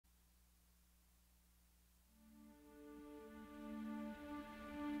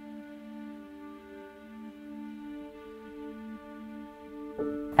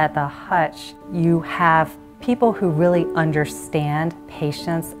at the Hutch, you have people who really understand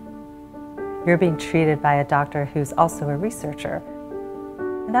patients. You're being treated by a doctor who's also a researcher.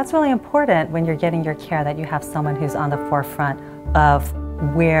 And that's really important when you're getting your care, that you have someone who's on the forefront of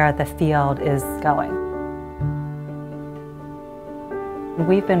where the field is going.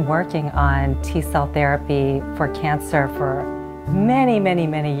 We've been working on T-cell therapy for cancer for many, many,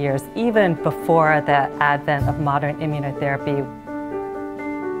 many years, even before the advent of modern immunotherapy.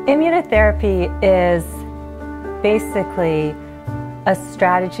 Immunotherapy is basically a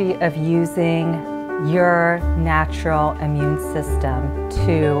strategy of using your natural immune system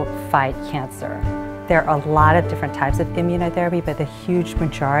to fight cancer. There are a lot of different types of immunotherapy, but the huge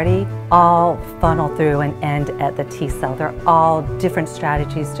majority all funnel through and end at the T-cell. They're all different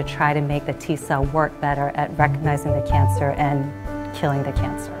strategies to try to make the T-cell work better at recognizing the cancer and killing the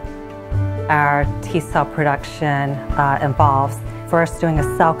cancer. Our T-cell production involves first doing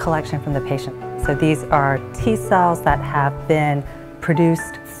a cell collection from the patient. So these are T-cells that have been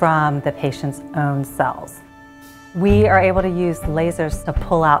produced from the patient's own cells. We are able to use lasers to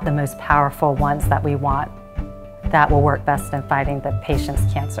pull out the most powerful ones that we want, that will work best in fighting the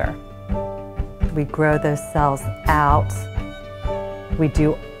patient's cancer. We grow those cells out. We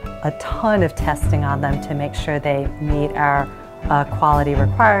do a ton of testing on them to make sure they meet our quality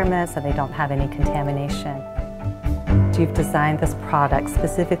requirements and they don't have any contamination. You've designed this product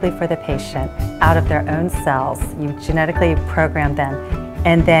specifically for the patient out of their own cells. You genetically program them,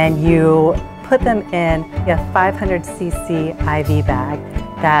 and then you put them in a 500 cc IV bag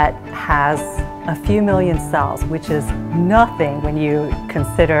that has a few million cells, which is nothing when you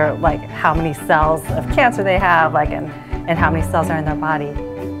consider how many cells of cancer they have, and how many cells are in their body.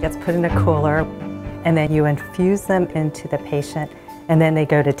 It gets put in a cooler, and then you infuse them into the patient, and then they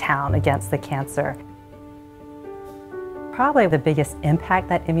go to town against the cancer. Probably the biggest impact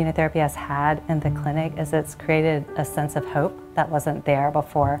that immunotherapy has had in the clinic is it's created a sense of hope that wasn't there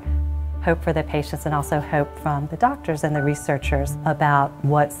before. Hope for the patients and also hope from the doctors and the researchers about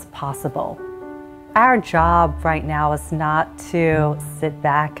what's possible. Our job right now is not to sit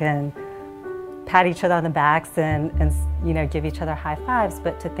back and pat each other on the backs and give each other high fives,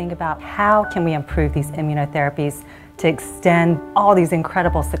 but to think about how can we improve these immunotherapies to extend all these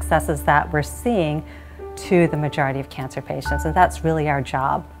incredible successes that we're seeing to the majority of cancer patients. And that's really our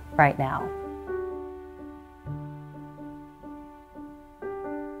job right now.